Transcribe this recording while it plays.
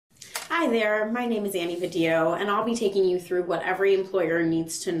Hi there, my name is Annie Video, and I'll be taking you through what every employer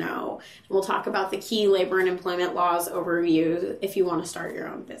needs to know. And we'll talk about the key labor and employment laws overview if you want to start your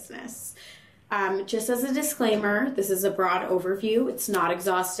own business. Just as a disclaimer, this is a broad overview. It's not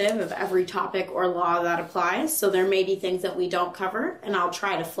exhaustive of every topic or law that applies, so there may be things that we don't cover, and I'll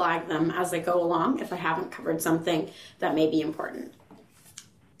try to flag them as I go along if I haven't covered something that may be important.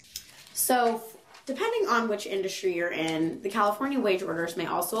 So, depending on which industry you're in, the California wage orders may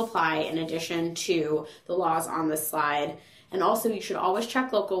also apply in addition to the laws on this slide. And also you should always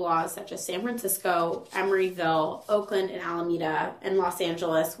check local laws such as San Francisco, Emeryville, Oakland, and Alameda, and Los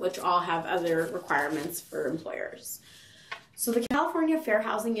Angeles, which all have other requirements for employers. So the California Fair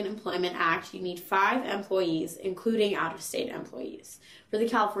Housing and Employment Act, you need 5 employees, including out-of-state employees. For the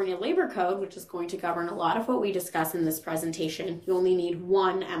California Labor Code, which is going to govern a lot of what we discuss in this presentation, you only need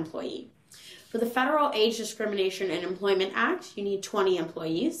 1 employee. For the Federal Age Discrimination and Employment Act, you need 20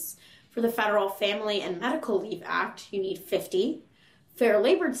 employees. For the Federal Family and Medical Leave Act, you need 50. Fair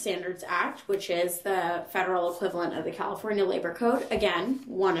Labor Standards Act, which is the federal equivalent of the California Labor Code, again,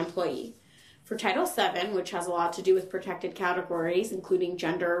 1 employee. For Title VII, which has a lot to do with protected categories, including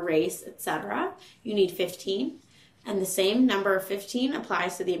gender, race, etc., you need 15. And the same number of 15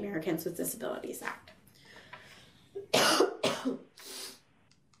 applies to the Americans with Disabilities Act.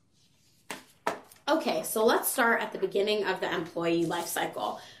 Okay, so let's start at the beginning of the employee life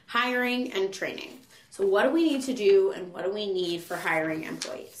cycle, hiring and training. So what do we need to do and what do we need for hiring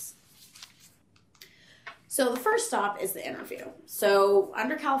employees? So the first stop is the interview. So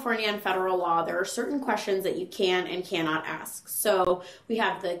under California and federal law, there are certain questions that you can and cannot ask. So we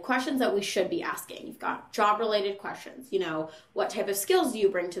have the questions that we should be asking. You've got job-related questions. You know, what type of skills do you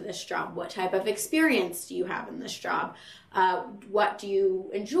bring to this job? What type of experience do you have in this job? What do you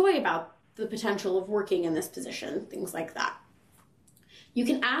enjoy about the potential of working in this position, things like that. You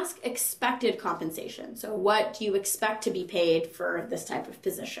can ask expected compensation. So what do you expect to be paid for this type of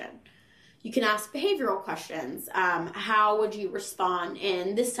position? You can ask behavioral questions. How would you respond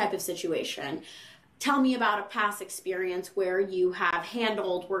in this type of situation? Tell me about a past experience where you have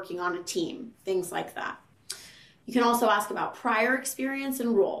handled working on a team, things like that. You can also ask about prior experience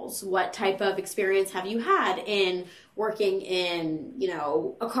and roles. What type of experience have you had in working in,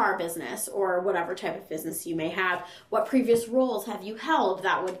 a car business or whatever type of business you may have? What previous roles have you held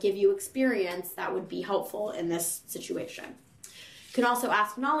that would give you experience that would be helpful in this situation? You can also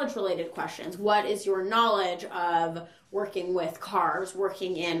ask knowledge-related questions. What is your knowledge of working with cars,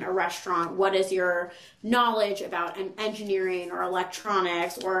 working in a restaurant? What is your knowledge about engineering or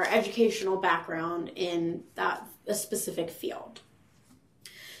electronics or educational background in a specific field?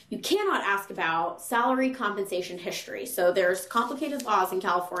 You cannot ask about salary compensation history. So there's complicated laws in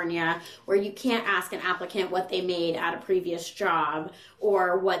California where you can't ask an applicant what they made at a previous job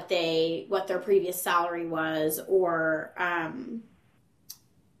or what their previous salary was or,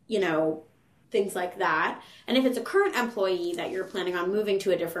 things like that. And if it's a current employee that you're planning on moving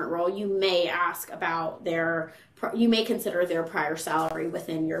to a different role, you may ask about you may consider their prior salary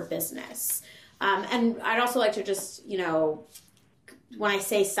within your business. And I'd also like to just, when I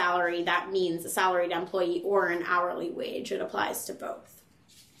say salary, that means a salaried employee or an hourly wage. It applies to both.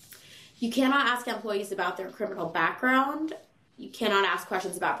 You cannot ask employees about their criminal background. You cannot ask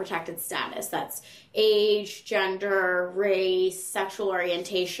questions about protected status. That's age, gender, race, sexual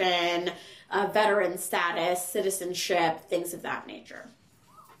orientation, veteran status, citizenship, things of that nature.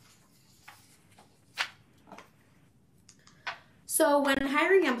 So when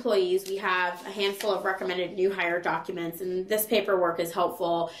hiring employees, we have a handful of recommended new hire documents, and this paperwork is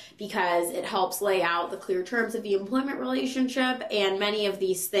helpful because it helps lay out the clear terms of the employment relationship, and many of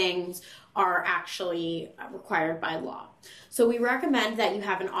these things are actually required by law. So we recommend that you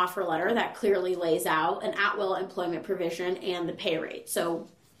have an offer letter that clearly lays out an at-will employment provision and the pay rate. So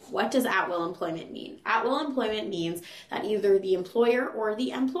what does at-will employment mean? At-will employment means that either the employer or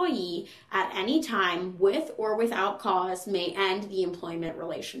the employee at any time, with or without cause, may end the employment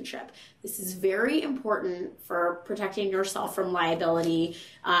relationship. This is very important for protecting yourself from liability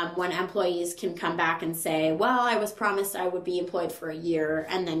when employees can come back and say, well, I was promised I would be employed for a year,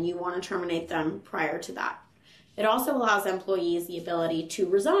 and then you want to terminate them prior to that. It also allows employees the ability to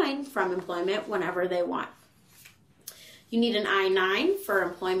resign from employment whenever they want. You need an I-9 for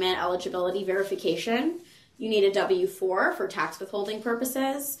employment eligibility verification. You need a W-4 for tax withholding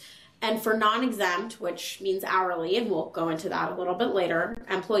purposes. And for non-exempt, which means hourly, and we'll go into that a little bit later,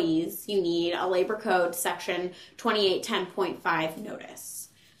 employees, you need a Labor Code Section 2810.5 notice.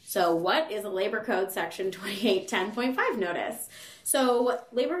 So what is a Labor Code Section 2810.5 notice? So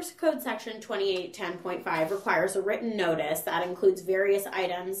Labor Code Section 2810.5 requires a written notice that includes various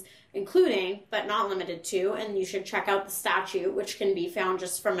items, including, but not limited to, and you should check out the statute, which can be found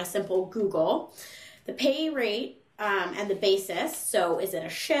just from a simple Google, the pay rate and the basis. So is it a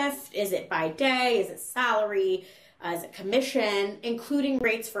shift? Is it by day? Is it salary? Is it commission? Including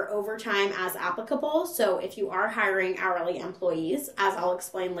rates for overtime as applicable. So if you are hiring hourly employees, as I'll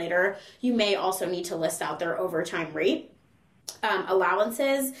explain later, you may also need to list out their overtime rate.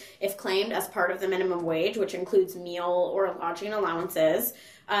 Allowances, if claimed as part of the minimum wage, which includes meal or lodging allowances,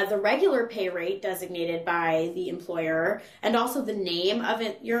 the regular pay rate designated by the employer, and also the name of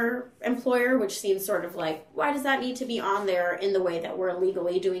your employer, which seems sort of like, why does that need to be on there in the way that we're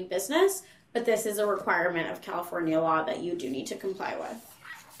legally doing business? But this is a requirement of California law that you do need to comply with.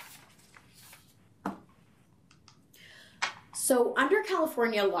 So under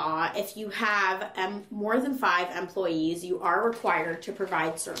California law, if you have more than 5 employees, you are required to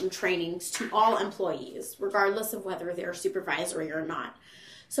provide certain trainings to all employees, regardless of whether they're supervisory or not.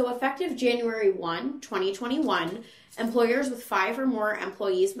 So effective January 1, 2021, employers with 5 or more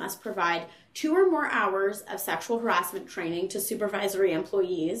employees must provide 2 or more hours of sexual harassment training to supervisory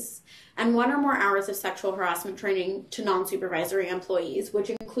employees and 1 or more hours of sexual harassment training to non-supervisory employees, which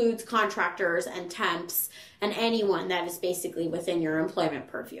includes contractors and temps and anyone that is basically within your employment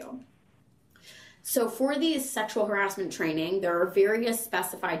purview. So for these sexual harassment training, there are various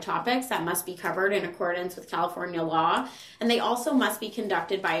specified topics that must be covered in accordance with California law, and they also must be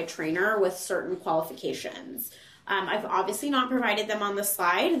conducted by a trainer with certain qualifications. I've obviously not provided them on the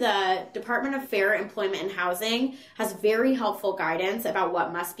slide. The Department of Fair Employment and Housing has very helpful guidance about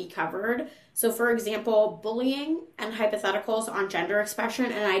what must be covered. So for example, bullying and hypotheticals on gender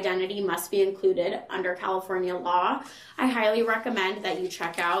expression and identity must be included under California law. I highly recommend that you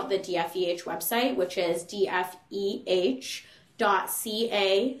check out the DFEH website, which is dfeh.ca.gov,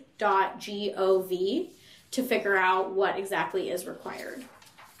 to figure out what exactly is required.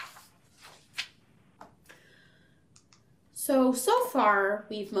 So far,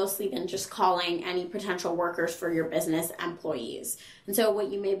 we've mostly been just calling any potential workers for your business employees. And so what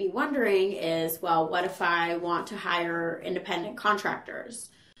you may be wondering is, well, what if I want to hire independent contractors?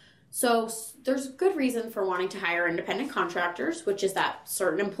 So there's good reason for wanting to hire independent contractors, which is that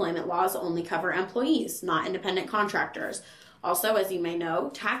certain employment laws only cover employees, not independent contractors. Also, as you may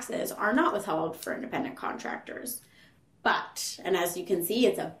know, taxes are not withheld for independent contractors. But, and as you can see,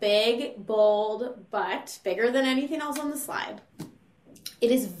 it's a big, bold but, bigger than anything else on the slide. It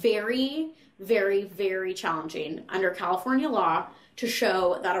is very, very, very challenging under California law to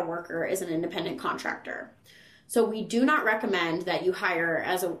show that a worker is an independent contractor. So we do not recommend that you hire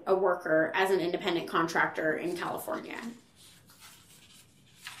as a worker as an independent contractor in California.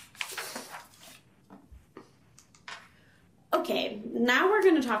 Okay, now we're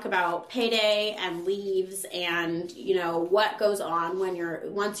going to talk about payday and leaves and, what goes on when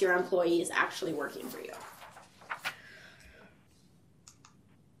once your employee is actually working for you.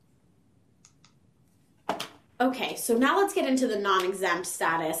 Okay, so now let's get into the non-exempt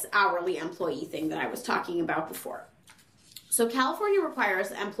status hourly employee thing that I was talking about before. So California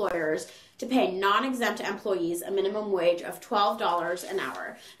requires employers to pay non-exempt employees a minimum wage of $12 an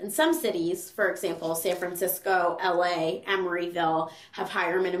hour. And some cities, for example, San Francisco, LA, Emeryville, have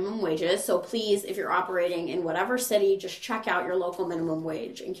higher minimum wages. So please, if you're operating in whatever city, just check out your local minimum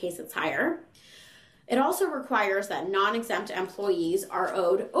wage in case it's higher. It also requires that non-exempt employees are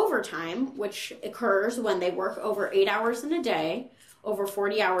owed overtime, which occurs when they work over 8 hours in a day, over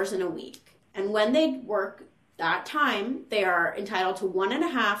 40 hours in a week. And when they work that time, they are entitled to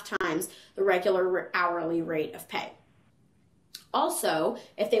 1.5 times the regular hourly rate of pay. Also,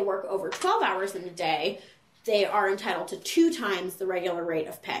 if they work over 12 hours in a day, they are entitled to 2 times the regular rate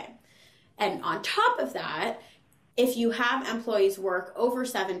of pay. And on top of that, if you have employees work over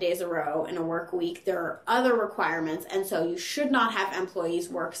 7 days a row in a work week, there are other requirements, and so you should not have employees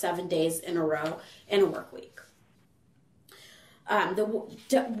work 7 days in a row in a work week. The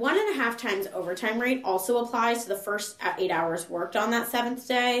 1.5 times overtime rate also applies to the first 8 hours worked on that 7th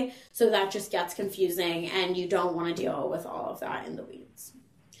day, so that just gets confusing, and you don't want to deal with all of that in the weeds.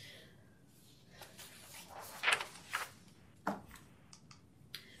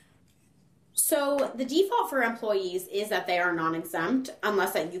 So the default for employees is that they are non-exempt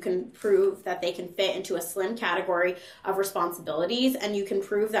unless that you can prove that they can fit into a slim category of responsibilities, and you can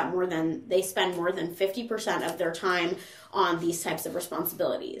prove that they spend more than 50% of their time on these types of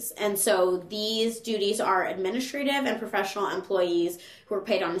responsibilities. And so these duties are administrative and professional employees who are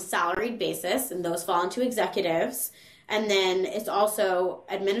paid on a salaried basis, and those fall into executives. And then it's also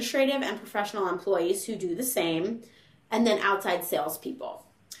administrative and professional employees who do the same, and then outside salespeople.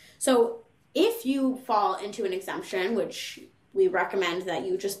 So if you fall into an exemption, which we recommend that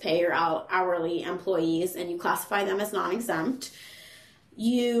you just pay your hourly employees and you classify them as non-exempt,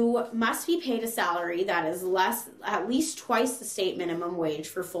 you must be paid a salary that is at least twice the state minimum wage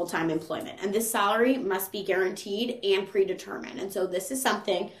for full-time employment. And this salary must be guaranteed and predetermined. And so this is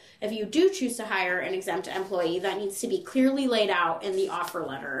something, if you do choose to hire an exempt employee, that needs to be clearly laid out in the offer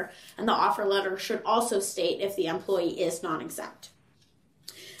letter. And the offer letter should also state if the employee is non-exempt.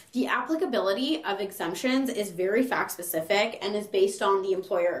 The applicability of exemptions is very fact-specific and is based on the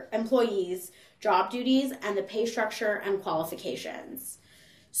employee's job duties and the pay structure and qualifications.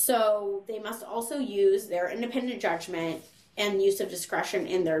 So they must also use their independent judgment and use of discretion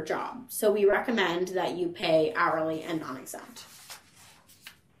in their job. So we recommend that you pay hourly and non-exempt.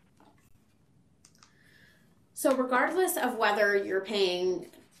 So regardless of whether you're paying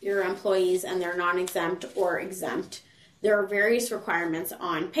your employees and they're non-exempt or exempt, there are various requirements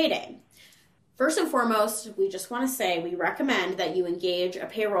on payday. First and foremost, we just want to say we recommend that you engage a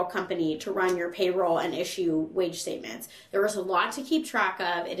payroll company to run your payroll and issue wage statements. There is a lot to keep track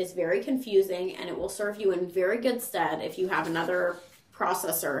of. It is very confusing, and it will serve you in very good stead if you have another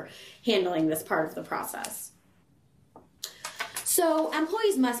processor handling this part of the process. So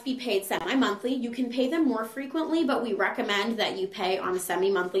employees must be paid semi-monthly. You can pay them more frequently, but we recommend that you pay on a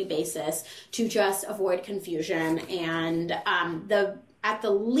semi-monthly basis to just avoid confusion. And at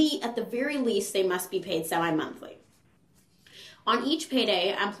the very least, they must be paid semi-monthly. On each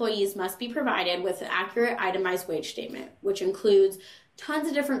payday, employees must be provided with an accurate itemized wage statement, which includes tons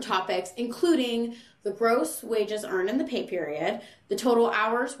of different topics, including the gross wages earned in the pay period, the total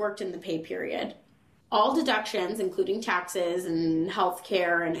hours worked in the pay period, all deductions, including taxes and health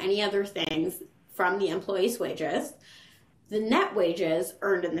care and any other things from the employee's wages, the net wages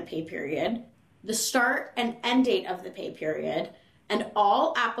earned in the pay period, the start and end date of the pay period, and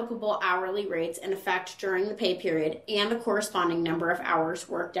all applicable hourly rates in effect during the pay period and the corresponding number of hours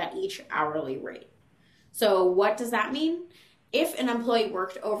worked at each hourly rate. So what does that mean? If an employee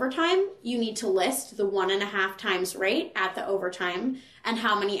worked overtime, you need to list the 1.5 times rate at the overtime and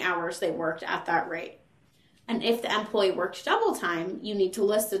how many hours they worked at that rate. And if the employee worked double time, you need to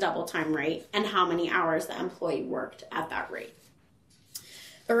list the double time rate and how many hours the employee worked at that rate.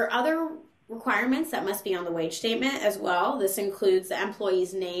 There are other requirements that must be on the wage statement as well. This includes the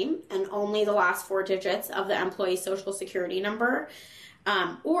employee's name and only the last 4 digits of the employee's social security number,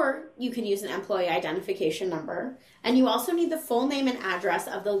 or you can use an employee identification number. And you also need the full name and address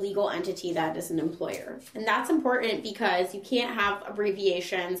of the legal entity that is an employer. And that's important because you can't have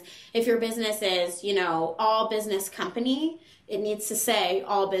abbreviations. If your business is, all business company, it needs to say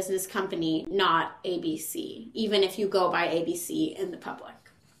all business company, not ABC, even if you go by ABC in the public.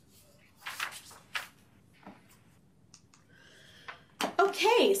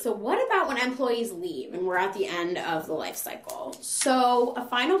 Okay, so what about when employees leave and we're at the end of the life cycle? So a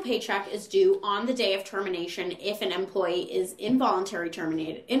final paycheck is due on the day of termination if an employee is involuntarily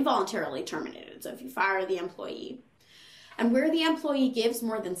terminated. So if you fire the employee. And where the employee gives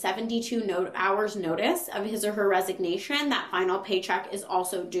more than 72 hours notice of his or her resignation, that final paycheck is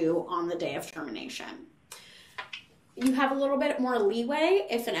also due on the day of termination. You have a little bit more leeway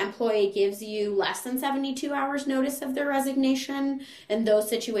if an employee gives you less than 72 hours notice of their resignation. In those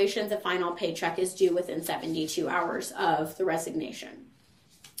situations, a final paycheck is due within 72 hours of the resignation.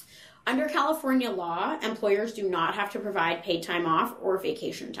 Under California law, employers do not have to provide paid time off or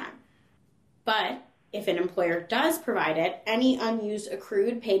vacation time. But if an employer does provide it, any unused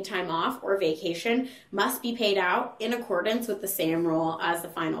accrued paid time off or vacation must be paid out in accordance with the same rule as the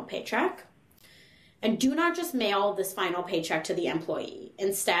final paycheck. And do not just mail this final paycheck to the employee.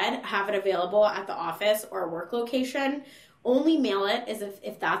 Instead, have it available at the office or work location. Only mail it as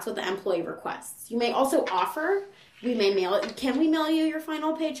if that's what the employee requests. You may also offer, we may mail it. Can we mail you your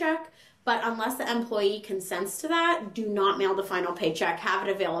final paycheck? But unless the employee consents to that, do not mail the final paycheck. Have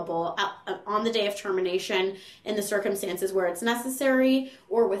it available on the day of termination in the circumstances where it's necessary,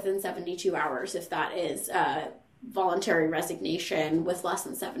 or within 72 hours if that is voluntary resignation with less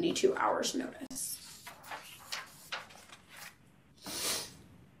than 72 hours notice.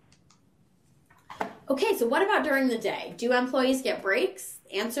 Okay, so what about during the day? Do employees get breaks?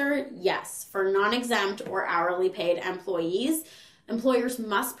 Answer, yes. For non-exempt or hourly paid employees, employers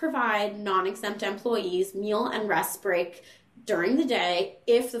must provide non-exempt employees meal and rest break during the day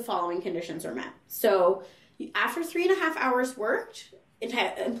if the following conditions are met. So after 3.5 hours worked,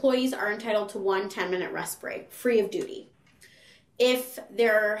 employees are entitled to one 10-minute rest break, free of duty. If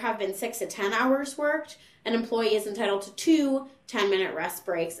there have been 6 to 10 hours worked, an employee is entitled to 2 10-minute rest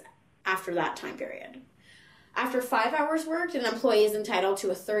breaks after that time period. After 5 hours worked, an employee is entitled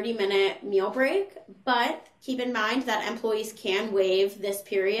to a 30-minute meal break, but keep in mind that employees can waive this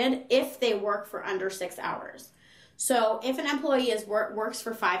period if they work for under 6 hours. So if an employee works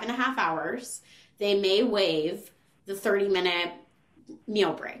for 5.5 hours, they may waive the 30-minute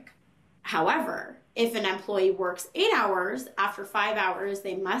meal break. However, if an employee works 8 hours, after 5 hours,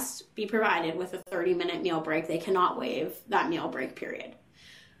 they must be provided with a 30-minute meal break. They cannot waive that meal break period.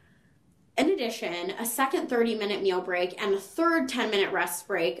 In addition, a second 30-minute meal break and a third 10-minute rest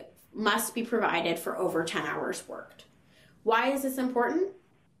break must be provided for over 10 hours worked. Why is this important?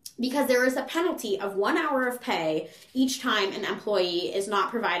 Because there is a penalty of 1 hour of pay each time an employee is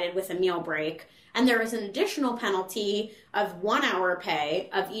not provided with a meal break, and there is an additional penalty of 1 hour pay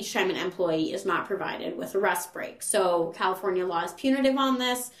of each time an employee is not provided with a rest break. So California law is punitive on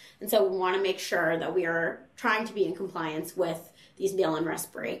this, and so we want to make sure that we are trying to be in compliance with these meal and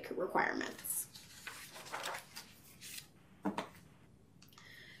rest break requirements.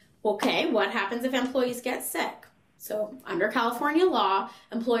 Okay, what happens if employees get sick? So under California law,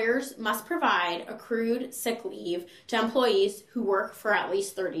 employers must provide accrued sick leave to employees who work for at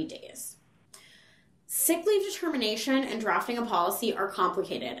least 30 days. Sick leave determination and drafting a policy are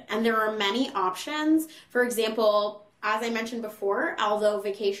complicated, and there are many options. For example, as I mentioned before, although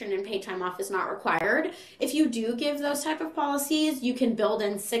vacation and paid time off is not required, if you do give those type of policies, you can build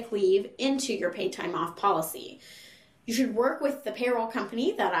in sick leave into your paid time off policy. You should work with the payroll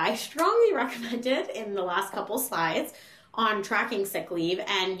company that I strongly recommended in the last couple slides on tracking sick leave,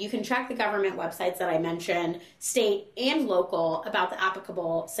 and you can check the government websites that I mentioned, state and local, about the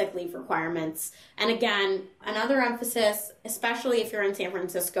applicable sick leave requirements. And again, another emphasis, especially if you're in San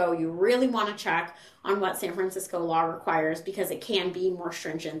Francisco, you really want to check on what San Francisco law requires because it can be more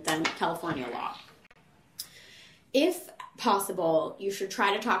stringent than California law. If possible, you should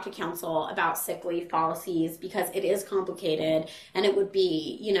try to talk to counsel about sick leave policies because it is complicated and it would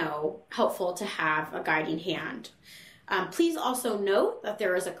be, helpful to have a guiding hand. Please also note that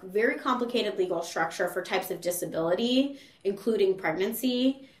there is a very complicated legal structure for types of disability, including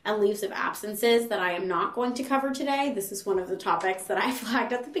pregnancy and leaves of absences that I am not going to cover today. This is one of the topics that I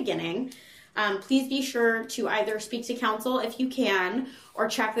flagged at the beginning. Please be sure to either speak to counsel if you can or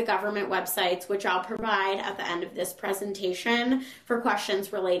check the government websites, which I'll provide at the end of this presentation for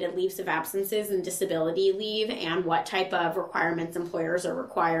questions related leaves of absences and disability leave and what type of requirements employers are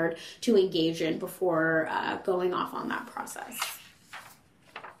required to engage in before going off on that process.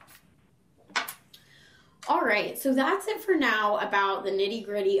 All right, so that's it for now about the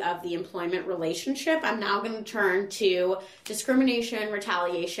nitty-gritty of the employment relationship. I'm now going to turn to discrimination,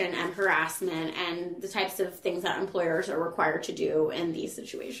 retaliation, and harassment and the types of things that employers are required to do in these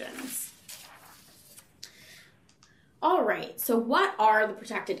situations. All right, so what are the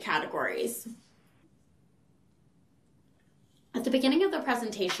protected categories? At the beginning of the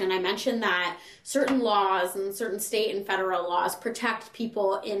presentation, I mentioned that certain laws and certain state and federal laws protect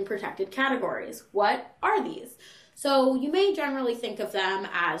people in protected categories. What are these? So you may generally think of them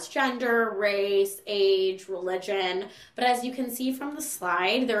as gender, race, age, religion, but as you can see from the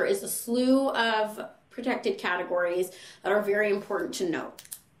slide, there is a slew of protected categories that are very important to note.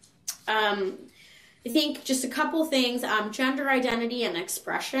 I think just a couple things, gender identity and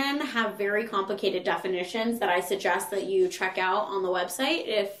expression have very complicated definitions that I suggest that you check out on the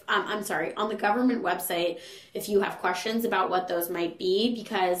website on the government website if you have questions about what those might be,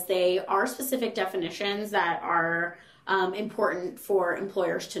 because they are specific definitions that are important for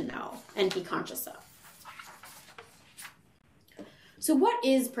employers to know and be conscious of. So what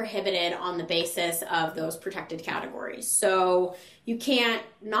is prohibited on the basis of those protected categories? So you can't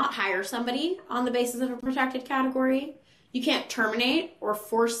not hire somebody on the basis of a protected category. You can't terminate or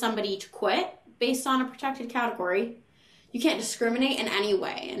force somebody to quit based on a protected category. You can't discriminate in any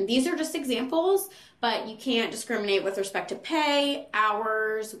way. And these are just examples, but you can't discriminate with respect to pay,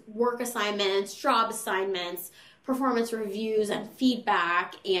 hours, work assignments, job assignments, performance reviews and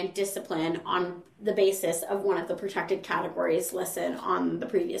feedback, and discipline on the basis of one of the protected categories listed on the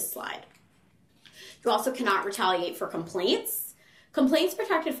previous slide. You also cannot retaliate for complaints. Complaints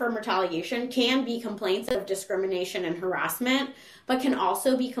protected from retaliation can be complaints of discrimination and harassment, but can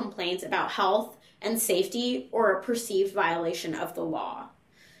also be complaints about health and safety or a perceived violation of the law.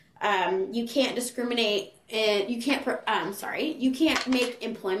 You can't discriminate, you can't make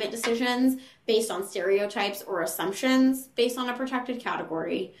employment decisions based on stereotypes or assumptions based on a protected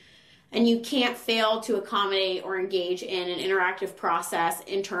category. And you can't fail to accommodate or engage in an interactive process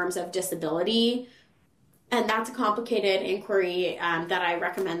in terms of disability And that's a complicated inquiry that I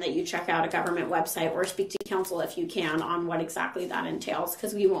recommend that you check out a government website or speak to counsel if you can on what exactly that entails,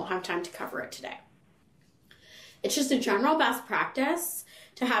 because we won't have time to cover it today. It's just a general best practice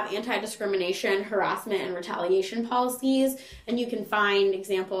to have anti-discrimination, harassment, and retaliation policies, and you can find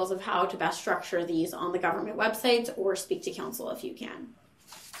examples of how to best structure these on the government websites or speak to counsel if you can.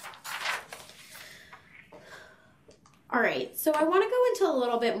 All right, so I want to go into a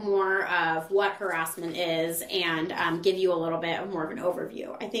little bit more of what harassment is and give you a little bit of more of an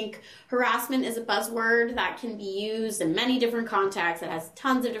overview. I think harassment is a buzzword that can be used in many different contexts. It has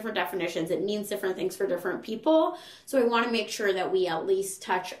tons of different definitions. It means different things for different people. So I want to make sure that we at least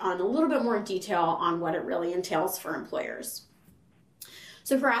touch on a little bit more detail on what it really entails for employers.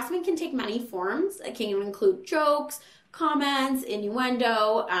 So harassment can take many forms. It can include jokes, comments,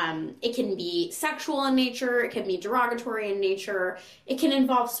 innuendo. It can be sexual in nature. It can be derogatory in nature. It can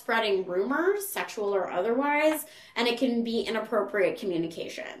involve spreading rumors, sexual or otherwise, and it can be inappropriate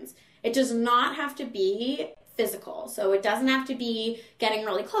communications. It does not have to be physical. So it doesn't have to be getting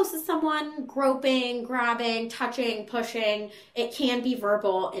really close to someone, groping, grabbing, touching, pushing. It can be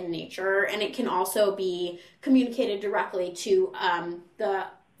verbal in nature, and it can also be communicated directly to the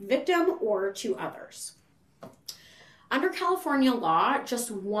victim or to others. Under California law,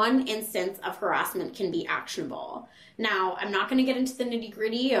 just one instance of harassment can be actionable. Now, I'm not going to get into the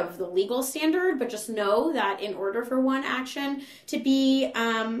nitty-gritty of the legal standard, but just know that in order for one action to be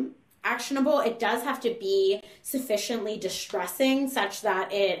actionable, it does have to be sufficiently distressing such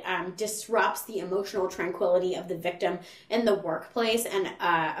that it disrupts the emotional tranquility of the victim in the workplace and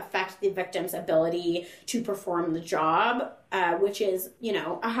affects the victim's ability to perform the job, which is,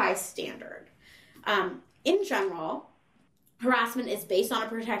 a high standard. In general, harassment is based on a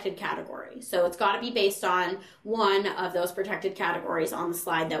protected category. So it's got to be based on one of those protected categories on the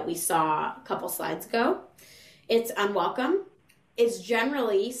slide that we saw a couple slides ago. It's unwelcome. It's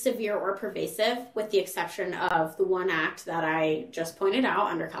generally severe or pervasive, with the exception of the one act that I just pointed out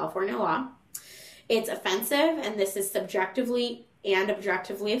under California law. It's offensive, and this is subjectively and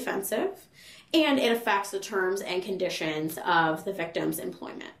objectively offensive. And it affects the terms and conditions of the victim's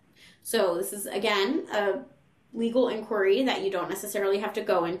employment. So this is, again, a legal inquiry that you don't necessarily have to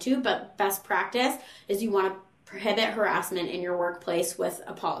go into, but best practice is you want to prohibit harassment in your workplace with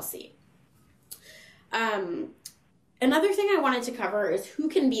a policy. Another thing I wanted to cover is who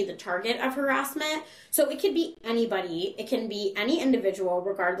can be the target of harassment. So it could be anybody. It can be any individual,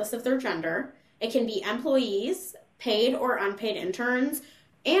 regardless of their gender. It can be employees, paid or unpaid interns,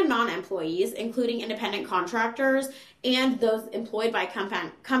 and non-employees, including independent contractors and those employed by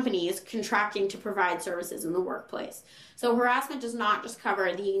companies contracting to provide services in the workplace. So harassment does not just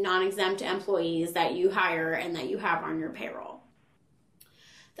cover the non-exempt employees that you hire and that you have on your payroll.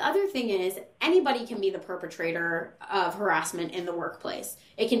 The other thing is anybody can be the perpetrator of harassment in the workplace.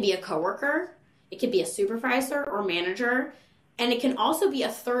 It can be a coworker, it can be a supervisor or manager, and it can also be a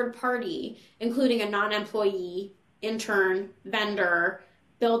third party, including a non-employee, intern, vendor,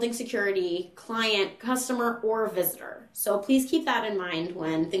 building security, client, customer, or visitor. So please keep that in mind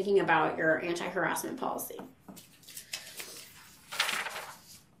when thinking about your anti-harassment policy.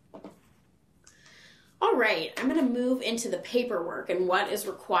 All right, I'm going to move into the paperwork and what is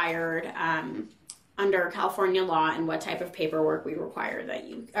required under California law and what type of paperwork we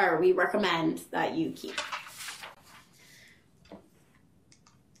recommend that you keep.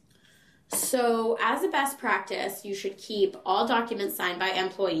 So as a best practice, you should keep all documents signed by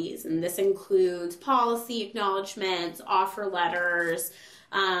employees, and this includes policy acknowledgments, offer letters,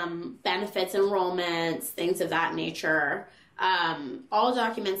 benefits enrollments, things of that nature. All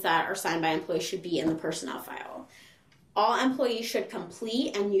documents that are signed by employees should be in the personnel file. All employees should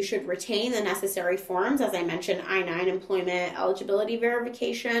complete and you should retain the necessary forms, as I mentioned, I-9 employment eligibility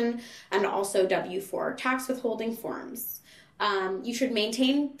verification, and also W-4 tax withholding forms. You should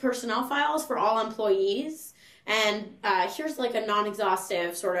maintain personnel files for all employees, and here's like a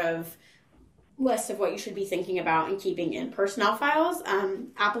non-exhaustive sort of list of what you should be thinking about and keeping in personnel files.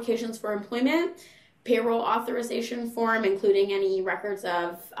 Applications for employment, payroll authorization form, including any records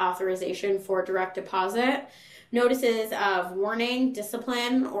of authorization for direct deposit, notices of warning,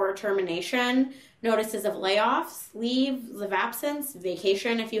 discipline, or termination, notices of layoffs, leaves of absence,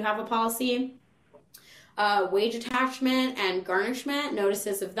 vacation if you have a policy, wage attachment and garnishment,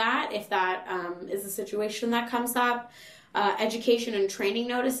 notices of that if that is a situation that comes up, education and training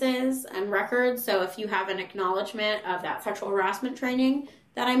notices and records. So if you have an acknowledgement of that sexual harassment training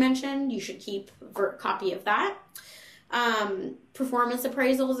that I mentioned, you should keep a copy of that. Performance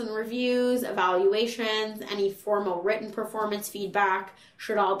appraisals and reviews, evaluations, any formal written performance feedback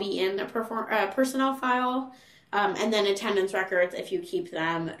should all be in the personnel file. And then attendance records, if you keep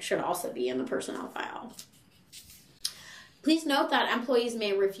them, should also be in the personnel file. Please note that employees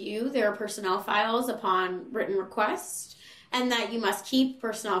may review their personnel files upon written request, and that you must keep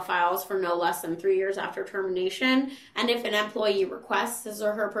personnel files for no less than 3 years after termination. And if an employee requests his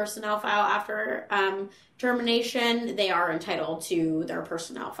or her personnel file after termination, they are entitled to their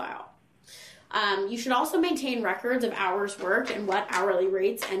personnel file. You should also maintain records of hours worked and what hourly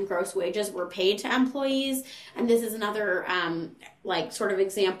rates and gross wages were paid to employees. And this is another sort of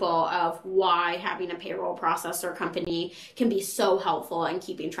example of why having a payroll processor company can be so helpful in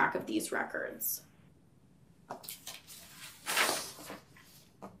keeping track of these records.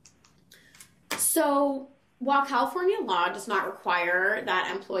 So while California law does not require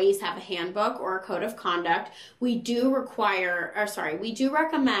that employees have a handbook or a code of conduct, we do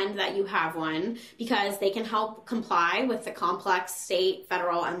recommend that you have one, because they can help comply with the complex state,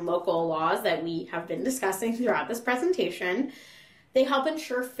 federal, and local laws that we have been discussing throughout this presentation. They help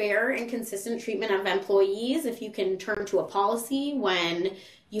ensure fair and consistent treatment of employees. If you can turn to a policy when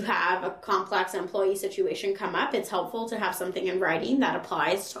you have a complex employee situation come up, it's helpful to have something in writing that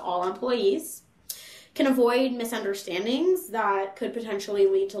applies to all employees. Can avoid misunderstandings that could potentially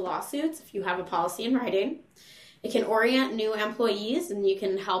lead to lawsuits if you have a policy in writing. It can orient new employees, and you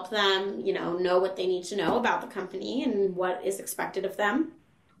can help them, know what they need to know about the company and what is expected of them.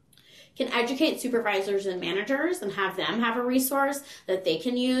 Can educate supervisors and managers and have them have a resource that they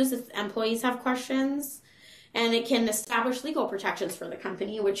can use if employees have questions. And it can establish legal protections for the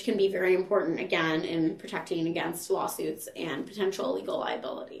company, which can be very important, again, in protecting against lawsuits and potential legal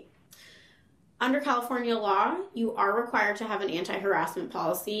liability. Under California law, you are required to have an anti-harassment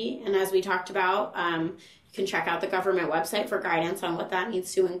policy, and as we talked about, you can check out the government website for guidance on what that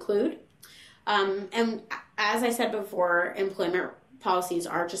needs to include. And as I said before, employment policies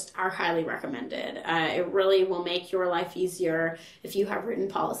are highly recommended. It really will make your life easier if you have written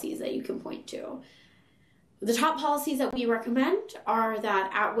policies that you can point to. The top policies that we recommend are that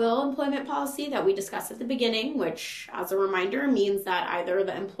at-will employment policy that we discussed at the beginning, which, as a reminder, means that either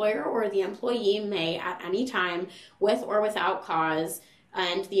the employer or the employee may at any time, with or without cause,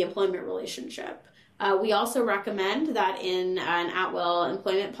 end the employment relationship. We also recommend that in an at-will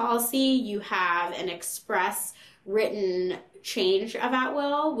employment policy, you have an express written change of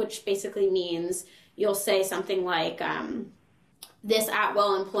at-will, which basically means you'll say something like, this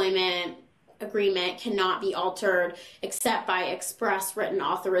at-will employment agreement cannot be altered except by express written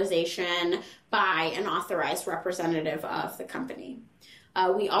authorization by an authorized representative of the company.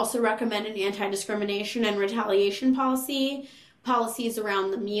 We also recommend an anti-discrimination and retaliation policy, policies around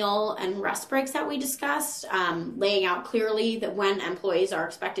the meal and rest breaks that we discussed, laying out clearly that when employees are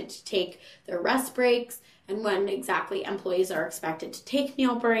expected to take their rest breaks and when exactly employees are expected to take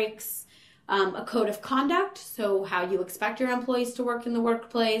meal breaks. A code of conduct, so how you expect your employees to work in the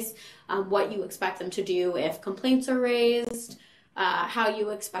workplace, what you expect them to do if complaints are raised, how you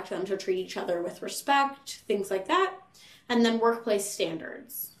expect them to treat each other with respect, things like that, and then workplace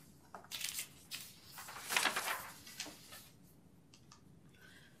standards.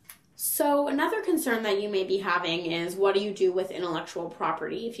 So another concern that you may be having is, what do you do with intellectual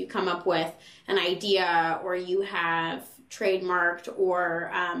property? If you come up with an idea or you have trademarked or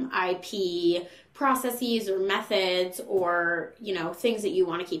IP processes or methods or, things that you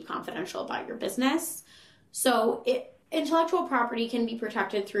want to keep confidential about your business. So intellectual property can be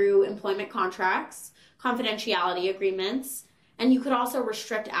protected through employment contracts, confidentiality agreements, and you could also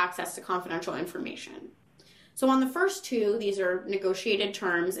restrict access to confidential information. So on the first two, these are negotiated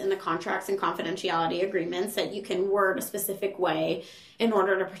terms in the contracts and confidentiality agreements that you can word a specific way in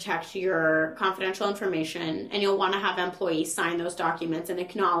order to protect your confidential information, and you'll want to have employees sign those documents and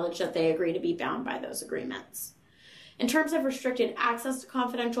acknowledge that they agree to be bound by those agreements. In terms of restricted access to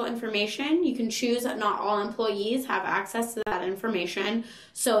confidential information, you can choose that not all employees have access to that information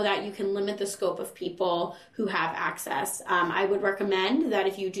so that you can limit the scope of people who have access. I would recommend that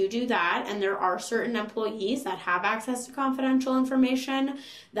if you do that, and there are certain employees that have access to confidential information,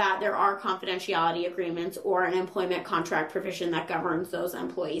 that there are confidentiality agreements or an employment contract provision that governs those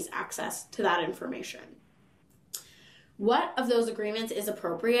employees' access to that information. What of those agreements is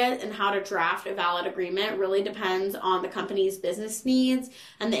appropriate and how to draft a valid agreement really depends on the company's business needs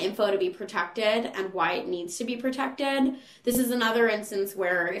and the info to be protected and why it needs to be protected. This is another instance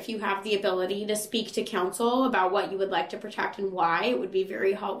where if you have the ability to speak to counsel about what you would like to protect and why, it would be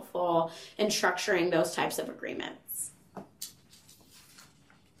very helpful in structuring those types of agreements.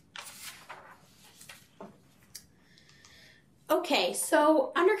 Okay,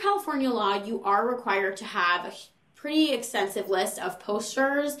 so under California law, you are required to have a pretty extensive list of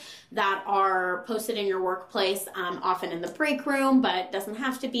posters that are posted in your workplace, often in the break room, but doesn't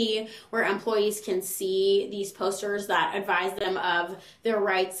have to be, where employees can see these posters that advise them of their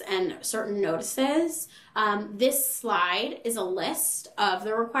rights and certain notices. This slide is a list of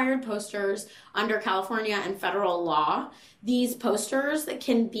the required posters under California and federal law. These posters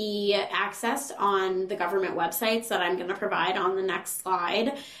can be accessed on the government websites that I'm going to provide on the next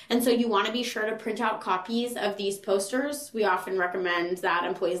slide. And so you want to be sure to print out copies of these posters. We often recommend that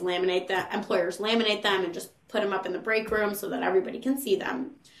employers laminate them and just put them up in the break room so that everybody can see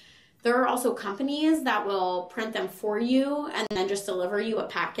them. There are also companies that will print them for you and then just deliver you a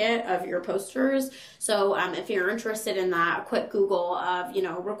packet of your posters. So if you're interested in that, a quick Google of,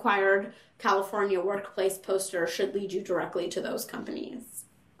 required California workplace poster should lead you directly to those companies.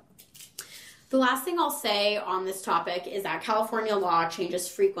 The last thing I'll say on this topic is that California law changes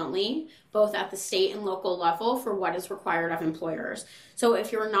frequently, both at the state and local level, for what is required of employers. So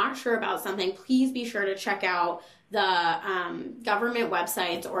if you're not sure about something, please be sure to check out the government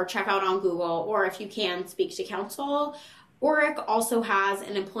websites or check out on Google, or if you can, speak to counsel. ORIC also has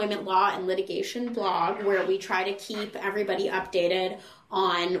an employment law and litigation blog where we try to keep everybody updated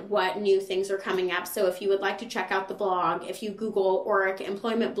on what new things are coming up. So if you would like to check out the blog, if you Google ORIC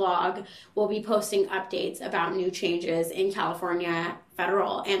employment blog, we'll be posting updates about new changes in California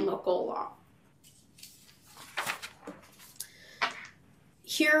federal and local law.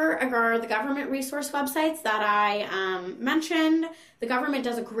 Here are the government resource websites that I mentioned. The government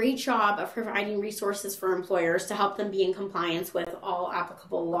does a great job of providing resources for employers to help them be in compliance with all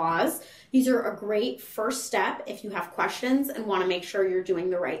applicable laws. These are a great first step if you have questions and want to make sure you're doing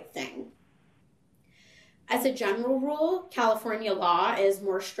the right thing. As a general rule, California law is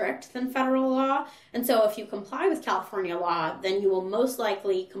more strict than federal law, and so if you comply with California law, then you will most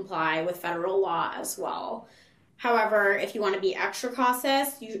likely comply with federal law as well. However, if you want to be extra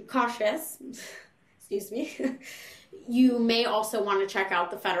cautious, you may also want to check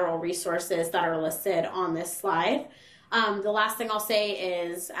out the federal resources that are listed on this slide. The last thing I'll say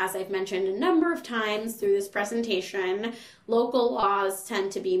is, as I've mentioned a number of times through this presentation, local laws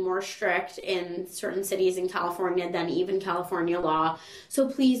tend to be more strict in certain cities in California than even California law. So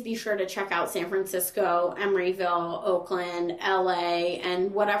please be sure to check out San Francisco, Emeryville, Oakland, LA,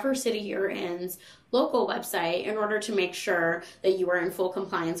 and whatever city you're in's local website in order to make sure that you are in full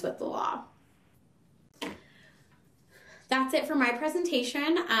compliance with the law. That's it for my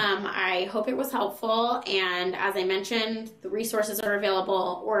presentation. I hope it was helpful, and as I mentioned, the resources are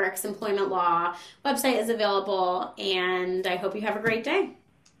available. ORIC's employment law website is available, and I hope you have a great day.